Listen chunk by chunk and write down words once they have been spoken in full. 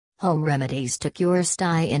Home remedies to cure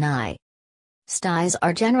stye in eye. Styes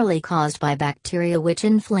are generally caused by bacteria which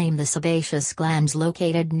inflame the sebaceous glands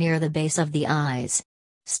located near the base of the eyes.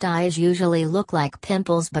 Styes usually look like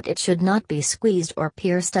pimples, but it should not be squeezed or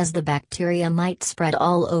pierced, as the bacteria might spread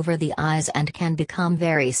all over the eyes and can become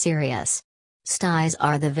very serious. Styes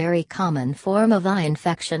are the very common form of eye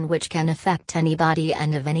infection which can affect anybody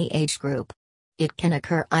and of any age group. It can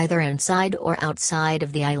occur either inside or outside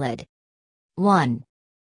of the eyelid. 1.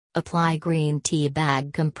 Apply green tea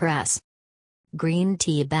bag compress. Green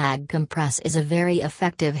tea bag compress is a very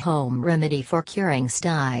effective home remedy for curing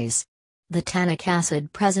styes. The tannic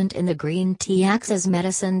acid present in the green tea acts as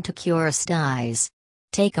medicine to cure styes.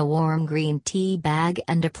 Take a warm green tea bag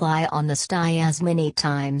and apply on the stye as many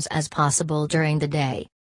times as possible during the day.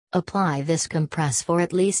 Apply this compress for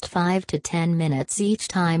at least 5 to 10 minutes each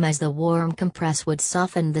time, as the warm compress would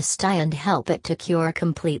soften the stye and help it to cure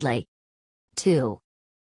completely. 2.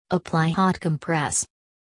 Apply hot compress.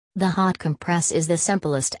 The hot compress is the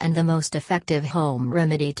simplest and the most effective home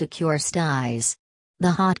remedy to cure styes.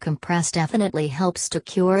 The hot compress definitely helps to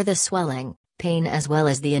cure the swelling, pain as well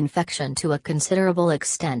as the infection to a considerable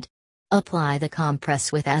extent. Apply the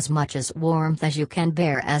compress with as much as warmth as you can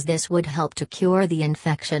bear, as this would help to cure the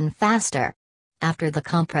infection faster. After the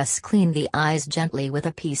compress, clean the eyes gently with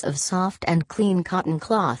a piece of soft and clean cotton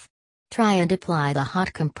cloth. Try and apply the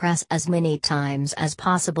hot compress as many times as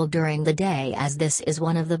possible during the day, as this is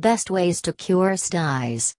one of the best ways to cure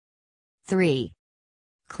styes. 3.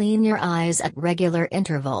 Clean your eyes at regular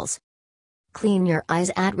intervals. Clean your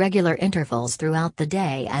eyes at regular intervals throughout the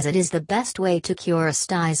day, as it is the best way to cure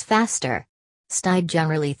styes faster. Stye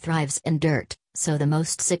generally thrives in dirt, so the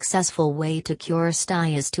most successful way to cure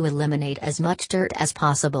stye is to eliminate as much dirt as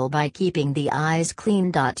possible by keeping the eyes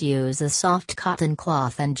clean. Use a soft cotton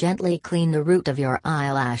cloth and gently clean the root of your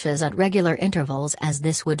eyelashes at regular intervals, as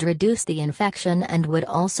this would reduce the infection and would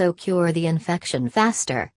also cure the infection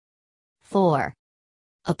faster. 4.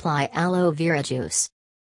 Apply aloe vera juice.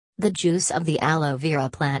 The juice of the aloe vera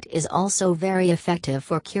plant is also very effective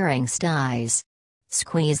for curing styes.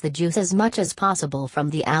 Squeeze the juice as much as possible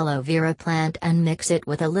from the aloe vera plant and mix it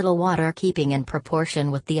with a little water, keeping in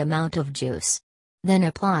proportion with the amount of juice. Then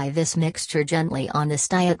apply this mixture gently on the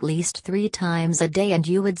stye at least 3 times a day, and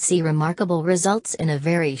you would see remarkable results in a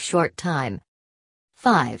very short time.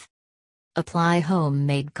 5. Apply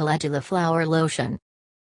homemade calendula flower lotion.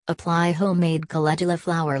 Apply homemade calendula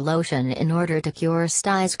flower lotion in order to cure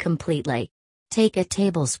styes completely. Take a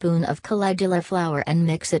tablespoon of calendula flower and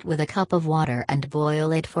mix it with a cup of water and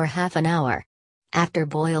boil it for half an hour. After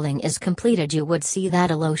boiling is completed, you would see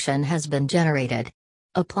that a lotion has been generated.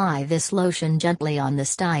 Apply this lotion gently on the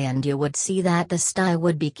stye and you would see that the stye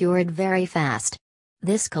would be cured very fast.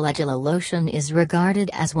 This calendula lotion is regarded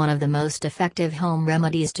as one of the most effective home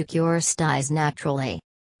remedies to cure styes naturally.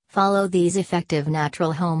 Follow these effective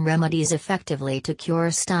natural home remedies effectively to cure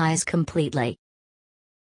styes completely.